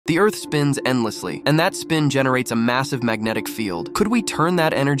The Earth spins endlessly, and that spin generates a massive magnetic field. Could we turn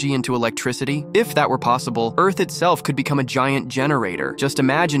that energy into electricity? If that were possible, Earth itself could become a giant generator. Just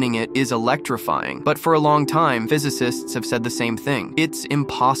imagining it is electrifying. But for a long time, physicists have said the same thing. It's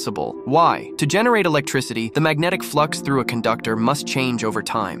impossible. Why? To generate electricity, the magnetic flux through a conductor must change over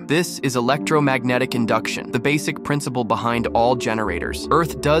time. This is electromagnetic induction, the basic principle behind all generators.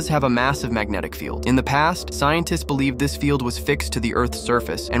 Earth does have a massive magnetic field. In the past, scientists believed this field was fixed to the Earth's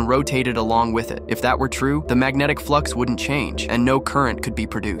surface and rotated along with it. If that were true, the magnetic flux wouldn't change and no current could be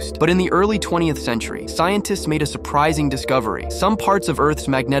produced. But in the early 20th century, scientists made a surprising discovery. Some parts of Earth's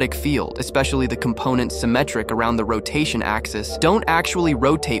magnetic field, especially the components symmetric around the rotation axis, don't actually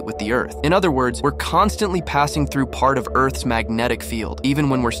rotate with the Earth. In other words, we're constantly passing through part of Earth's magnetic field, even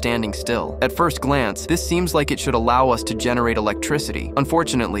when we're standing still. At first glance, this seems like it should allow us to generate electricity.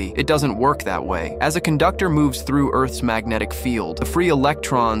 Unfortunately, it doesn't work that way. As a conductor moves through Earth's magnetic field, the free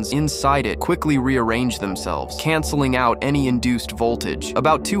electrons inside it quickly rearrange themselves, canceling out any induced voltage.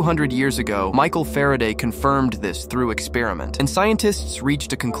 About 200 years ago, Michael Faraday confirmed this through experiment, and scientists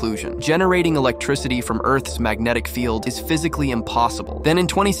reached a conclusion. Generating electricity from Earth's magnetic field is physically impossible. Then in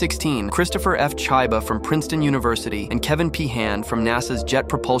 2016, Christopher F. Chiba from Princeton University and Kevin P. Hand from NASA's Jet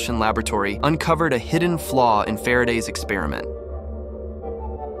Propulsion Laboratory uncovered a hidden flaw in Faraday's experiment.